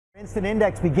Instant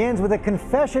Index begins with a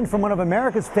confession from one of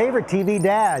America's favorite TV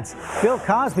dads, Bill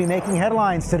Cosby, making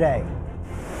headlines today.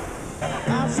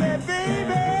 I said,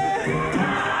 baby.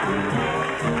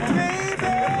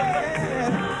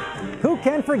 Who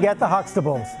can forget the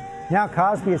Huxtables? Now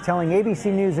Cosby is telling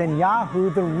ABC News and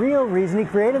Yahoo the real reason he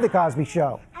created The Cosby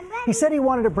Show. He said he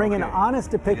wanted to bring an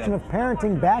honest depiction of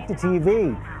parenting back to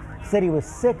TV. He said he was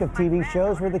sick of TV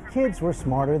shows where the kids were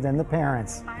smarter than the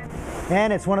parents.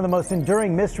 And it's one of the most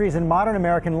enduring mysteries in modern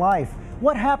American life.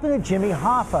 What happened to Jimmy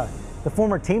Hoffa? The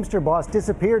former Teamster boss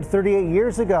disappeared 38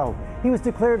 years ago. He was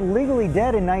declared legally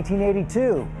dead in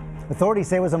 1982. Authorities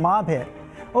say it was a mob hit.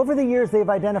 Over the years, they've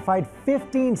identified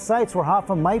 15 sites where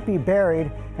Hoffa might be buried,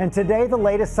 and today the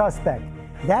latest suspect,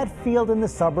 that field in the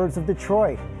suburbs of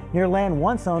Detroit, near land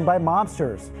once owned by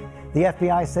mobsters. The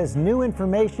FBI says new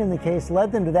information in the case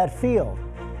led them to that field.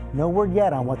 No word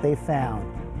yet on what they found.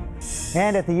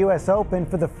 And at the U.S. Open,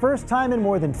 for the first time in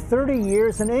more than 30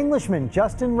 years, an Englishman,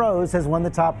 Justin Rose, has won the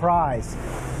top prize.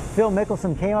 Phil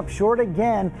Mickelson came up short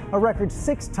again, a record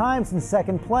 6 times in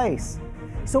second place.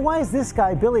 So why is this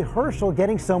guy, Billy Herschel,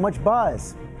 getting so much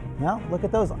buzz? Well, look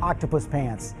at those octopus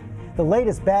pants. The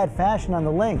latest bad fashion on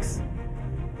the links.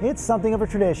 It's something of a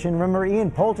tradition. Remember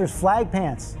Ian Poulter's flag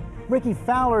pants, Ricky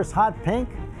Fowler's hot pink,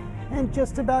 and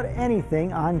just about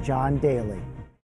anything on John Daly.